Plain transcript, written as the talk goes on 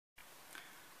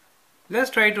Let's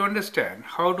try to understand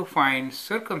how to find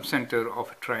circumcenter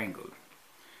of a triangle.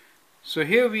 So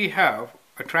here we have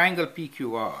a triangle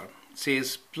PQR. It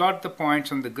says plot the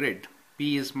points on the grid.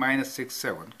 P is minus 6,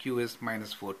 7, Q is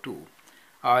minus 4, 2,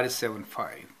 R is 7,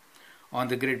 5 on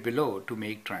the grid below to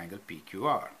make triangle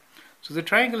PQR. So the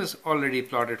triangle is already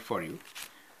plotted for you.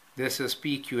 This is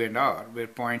P, Q and R where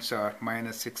points are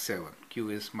minus 6, 7, Q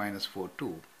is minus 4,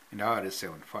 2 and R is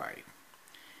 7, 5.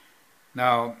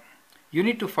 Now you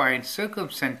need to find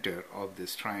circumcenter of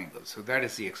this triangle. So that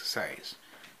is the exercise.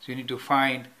 So you need to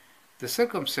find the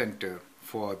circumcenter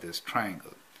for this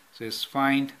triangle. So it's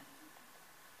find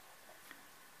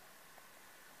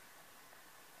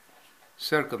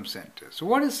circumcenter. So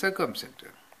what is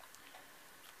circumcenter?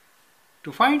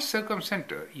 To find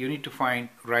circumcenter, you need to find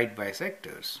right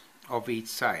bisectors of each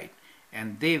side,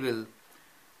 and they will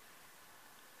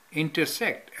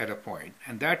intersect at a point,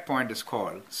 and that point is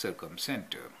called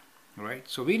circumcenter. Right?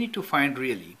 So we need to find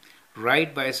really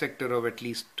right bisector of at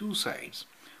least two sides.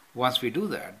 Once we do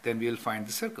that, then we will find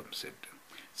the circumcenter.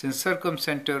 Since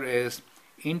circumcenter is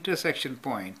intersection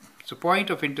point, so point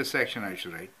of intersection I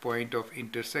should write, point of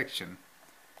intersection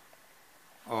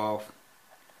of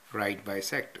right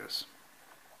bisectors.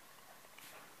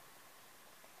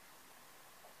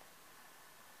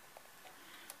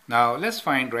 Now let's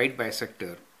find right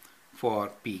bisector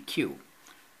for PQ.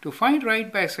 To find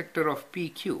right bisector of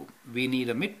PQ, we need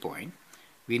a midpoint,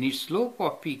 we need slope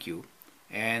of PQ,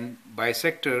 and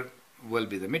bisector will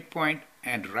be the midpoint,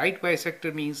 and right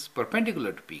bisector means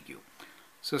perpendicular to PQ.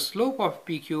 So slope of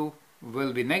PQ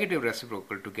will be negative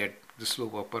reciprocal to get the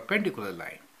slope of perpendicular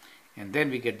line, and then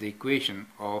we get the equation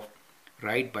of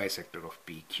right bisector of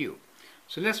PQ.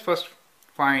 So let's first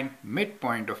find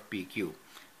midpoint of PQ.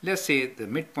 Let's say the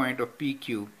midpoint of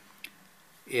PQ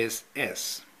is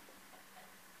S.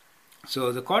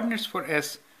 So the coordinates for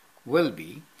S will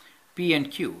be P and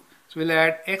Q. So we'll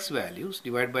add X values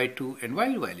divided by 2 and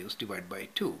Y values divided by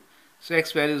 2. So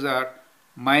X values are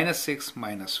minus 6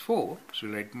 minus 4. So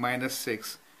we'll write minus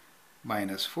 6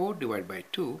 minus 4 divided by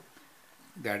 2.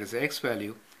 That is the X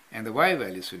value. And the Y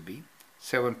values will be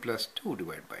 7 plus 2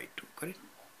 divided by 2. Correct?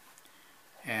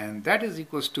 And that is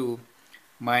equals to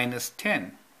minus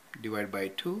 10 divided by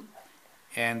 2.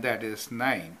 And that is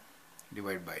 9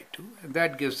 divided by 2, and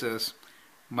that gives us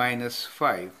minus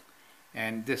 5,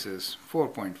 and this is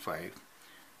 4.5.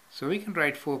 So we can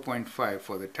write 4.5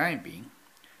 for the time being,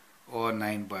 or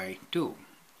 9 by 2.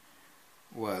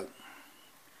 Well,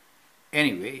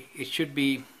 anyway, it should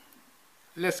be,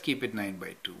 let's keep it 9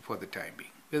 by 2 for the time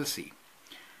being. We'll see.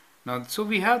 Now, so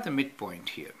we have the midpoint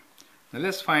here. Now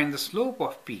let's find the slope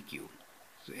of PQ.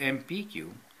 So MPQ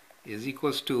is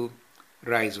equals to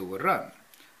rise over run.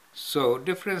 So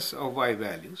difference of Y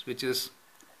values, which is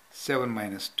 7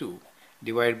 minus 2,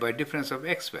 divided by difference of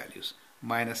X values,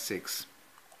 minus 6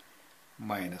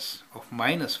 minus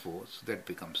 4, so that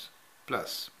becomes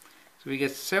plus. So we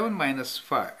get 7 minus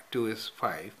 2 is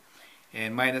 5,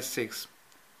 and minus 6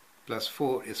 plus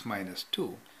 4 is minus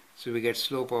 2. So we get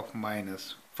slope of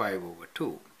minus 5 over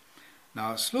 2.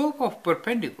 Now slope of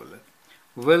perpendicular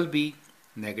will be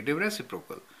negative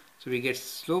reciprocal. So we get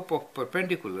slope of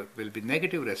perpendicular will be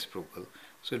negative reciprocal,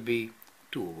 so it will be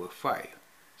 2 over 5.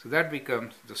 So that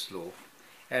becomes the slope.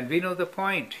 And we know the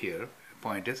point here,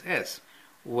 point is S,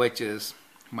 which is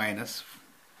minus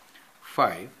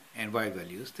 5, and Y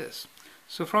value is this.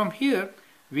 So from here,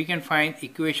 we can find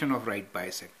equation of right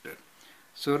bisector.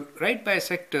 So right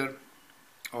bisector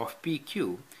of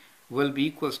PQ will be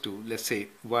equals to, let's say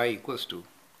Y equals to,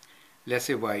 let's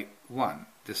say Y1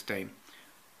 this time,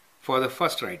 for the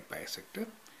first right bisector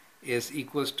is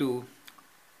equals to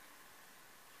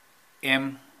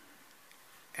M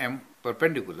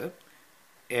perpendicular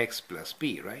X plus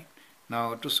B, right?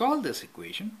 Now to solve this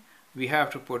equation, we have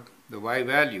to put the Y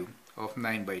value of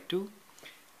 9 by 2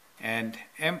 and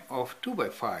M of 2 by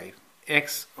 5,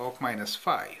 X of minus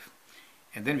 5,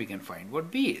 and then we can find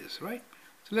what B is, right?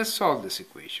 So let's solve this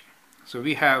equation. So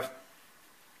we have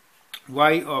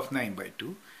Y of 9 by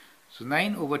 2, so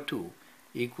 9 over 2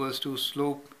 equals to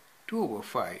slope 2 over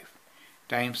 5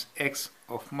 times X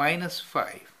of minus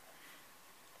 5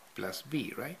 plus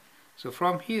B, right? So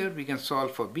from here we can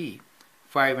solve for B.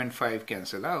 5 and 5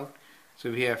 cancel out,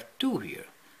 so we have 2 here.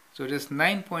 So it is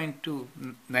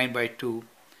 9.2, 9 by 2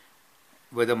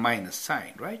 with a minus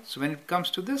sign, right? So when it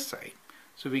comes to this side,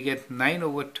 so we get 9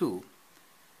 over 2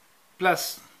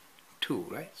 plus 2,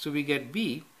 right? So we get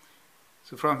B.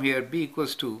 So from here B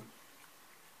equals to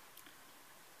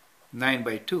 9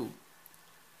 by 2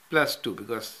 plus 2,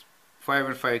 because 5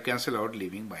 and 5 cancel out,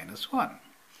 leaving minus 1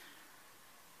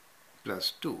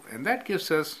 plus 2, and that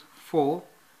gives us 4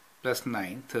 plus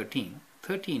 9, 13,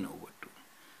 13 over 2.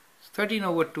 So 13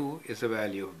 over 2 is the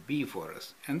value of b for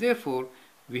us, and therefore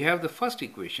we have the first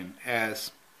equation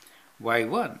as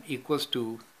y1 equals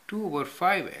to 2 over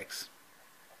 5x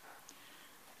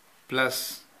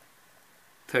plus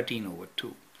 13 over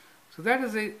 2. So that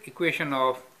is the equation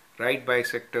of right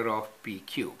bisector of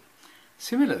PQ.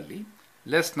 Similarly,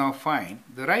 let's now find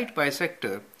the right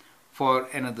bisector for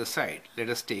another side. Let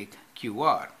us take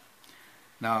QR.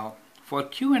 Now for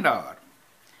Q and R,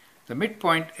 the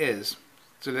midpoint is,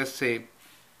 so let's say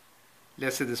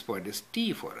this point is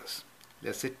T for us.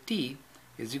 Let's say T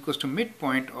is equals to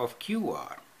midpoint of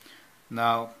QR.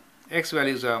 Now x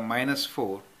values are minus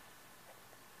 4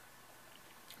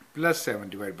 plus 7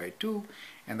 divided by 2,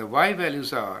 and the y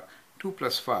values are 2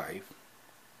 plus 5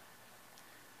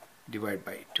 divided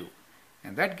by 2,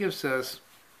 and that gives us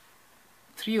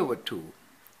 3 over 2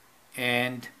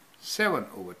 and 7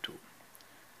 over 2.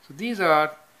 So these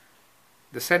are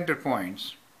the center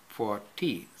points for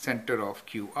T, center of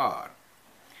QR.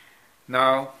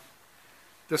 Now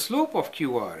the slope of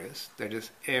QR is, that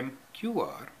is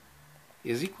MQR,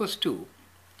 is equals to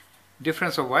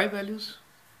difference of y values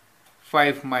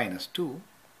 5 minus 2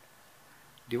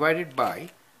 divided by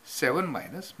 7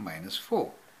 minus minus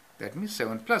 4. That means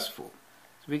 7 plus 4.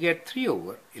 So we get 3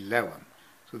 over 11.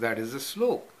 So that is the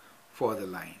slope for the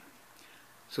line.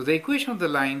 So the equation of the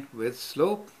line with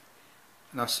slope,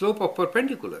 now slope of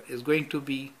perpendicular is going to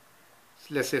be,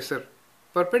 let's say sir,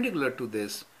 perpendicular to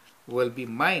this will be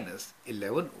minus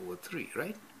 11 over 3,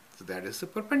 right? So that is the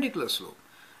perpendicular slope.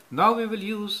 Now we will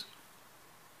use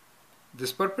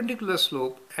this perpendicular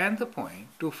slope and the point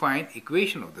to find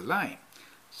equation of the line.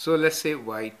 So let's say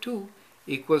y2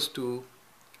 equals to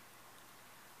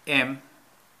m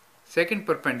second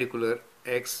perpendicular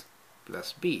x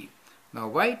plus b. Now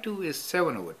y2 is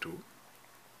 7 over 2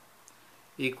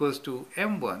 equals to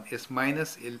m1 is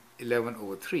minus 11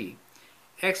 over 3,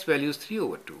 x value is 3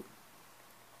 over 2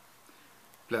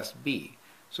 plus b.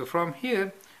 So from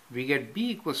here we get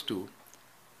b equals to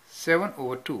 7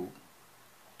 over 2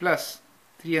 plus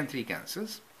 3 and 3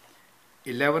 cancels,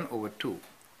 11 over 2,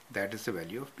 that is the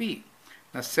value of b.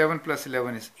 Now 7 plus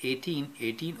 11 is 18,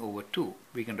 18 over 2,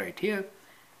 we can write here,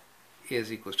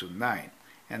 is equals to 9.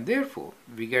 And therefore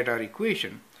we get our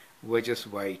equation, which is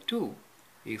y2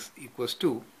 is equals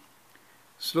to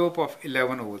slope of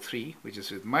 11 over 3, which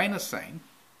is with minus sign,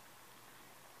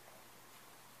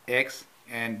 x,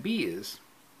 and b is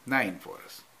 9 for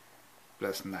us,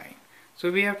 plus 9. So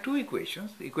we have two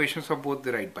equations, the equations of both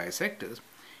the right bisectors,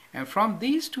 and from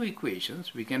these two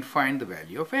equations we can find the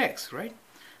value of x, right?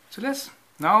 So let's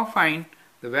now find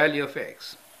the value of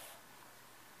x.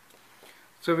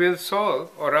 So we'll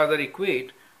solve, or rather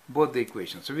equate, both the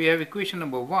equations. So we have equation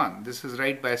number 1, this is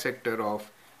right bisector of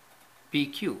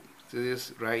PQ. So this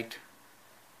is right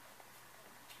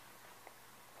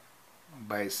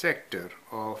bisector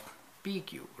of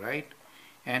PQ, right?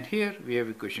 And here we have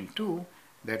equation 2,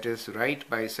 that is right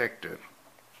bisector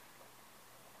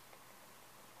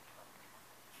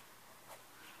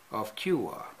of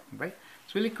QR, right?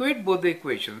 So we'll equate both the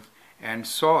equations and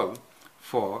solve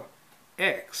for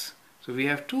x. So we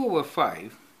have 2 over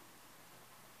 5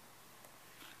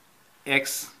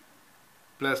 x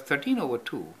plus 13 over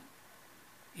 2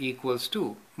 equals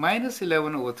to minus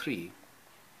 11 over 3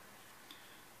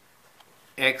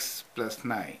 x plus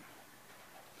 9.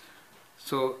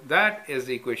 So that is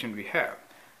the equation we have.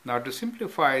 Now to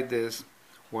simplify this,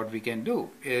 what we can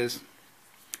do is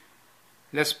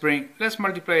let's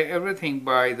multiply everything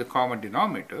by the common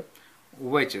denominator,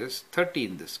 which is 30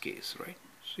 in this case, right?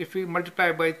 So if we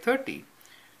multiply by 30,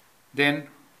 then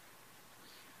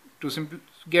to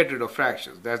get rid of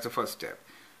fractions, that's the first step.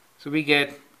 So we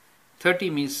get 30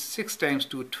 means 6 times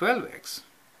 2, 12x,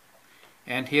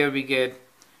 and here we get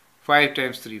 5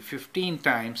 times 3, 15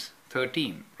 times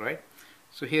 13, right?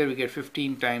 So here we get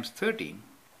 15 times 13.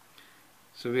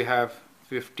 So we have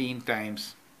 15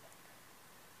 times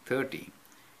 30.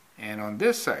 And on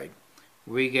this side,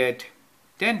 we get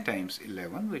 10 times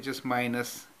 11, which is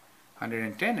minus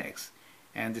 110x.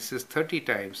 And this is 30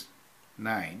 times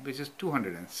 9, which is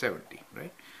 270,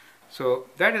 right? So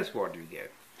that is what we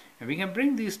get. And we can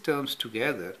bring these terms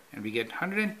together, and we get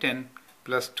 110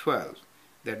 plus 12.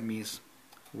 That means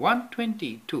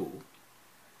 122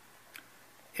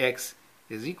 x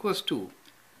is equals to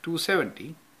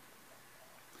 270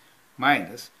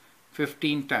 minus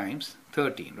 15 times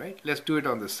 13, right? Let's do it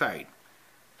on the side.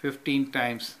 15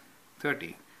 times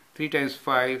 30. 3 times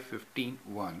 5, 15,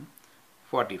 1,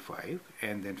 45,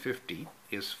 and then 50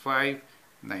 is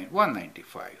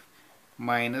 195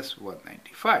 minus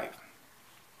 195.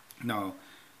 Now,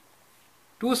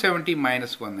 270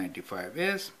 minus 195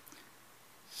 is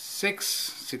 6,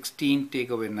 16 take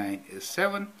away 9 is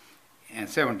 7, and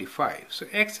 75. So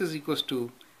x is equals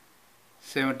to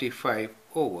 75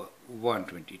 over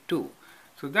 122.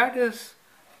 So that is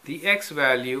the x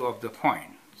value of the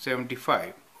point,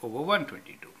 75 over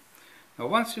 122. Now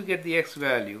once you get the x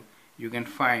value, you can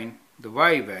find the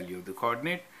y value of the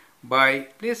coordinate by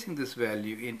placing this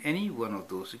value in any one of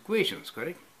those equations,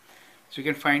 correct? So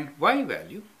you can find y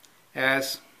value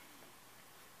as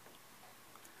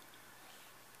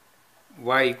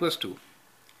y equals to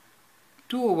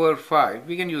 2 over 5.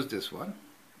 We can use this one.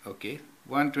 Okay,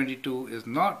 122 is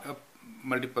not a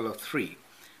multiple of 3.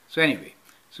 So anyway,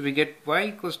 so we get y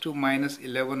equals to minus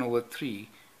 11 over 3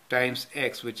 times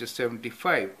x, which is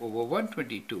 75 over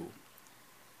 122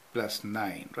 plus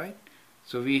 9, right?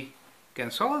 So we can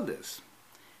solve this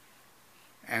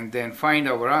and then find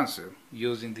our answer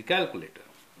using the calculator.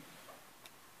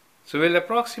 So we'll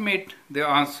approximate the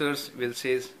answers. We'll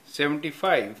say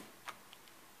 75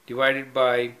 divided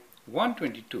by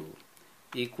 122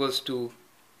 equals to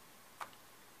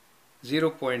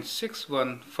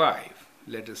 0.615.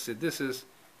 Let us say this is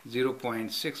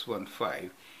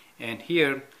 0.615, and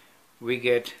here we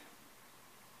get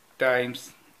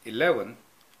times 11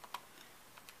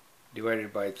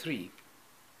 divided by 3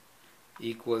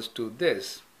 equals to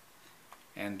this,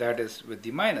 and that is with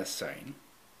the minus sign,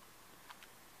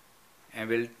 and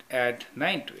we'll add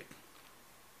 9 to it.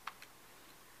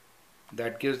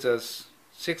 That gives us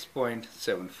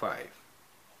 6.75.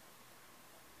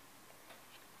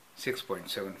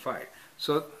 6.75.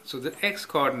 So the x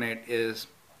coordinate is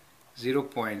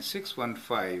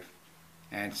 0.615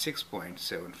 and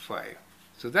 6.75.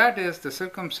 So that is the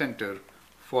circumcenter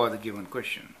for the given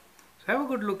question. So have a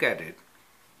good look at it,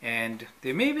 and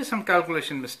there may be some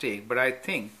calculation mistake, but I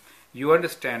think you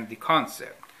understand the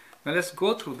concept. Now let's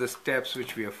go through the steps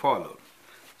which we have followed.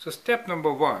 So step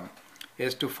number 1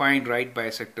 is to find right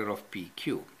bisector of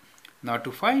PQ. Now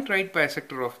to find right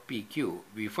bisector of PQ,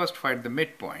 we first find the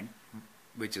midpoint,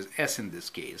 which is S in this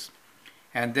case,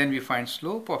 and then we find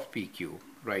slope of PQ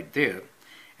right there,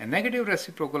 and negative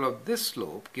reciprocal of this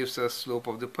slope gives us slope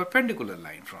of the perpendicular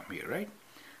line from here, right?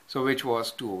 So which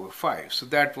was 2 over 5. So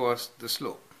that was the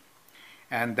slope,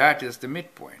 and that is the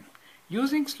midpoint.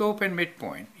 Using slope and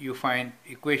midpoint, you find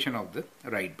equation of the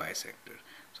right bisector.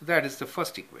 So that is the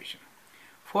first equation.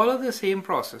 Follow the same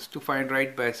process to find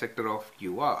right bisector of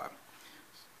QR,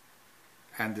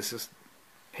 and this is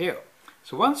here.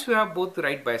 So once you have both the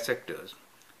right bisectors,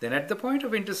 then at the point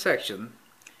of intersection,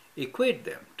 equate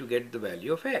them to get the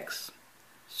value of x.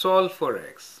 Solve for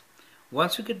x.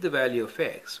 Once you get the value of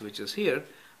x, which is here,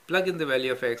 plug in the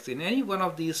value of x in any one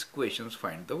of these equations,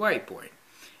 find the y point,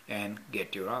 and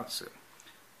get your answer.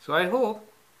 So I hope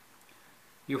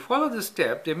you follow this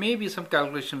step. There may be some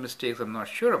calculation mistakes I'm not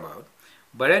sure about,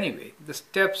 but anyway, the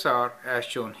steps are as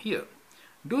shown here.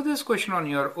 Do this question on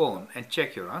your own and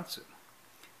check your answer.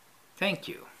 Thank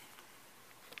you.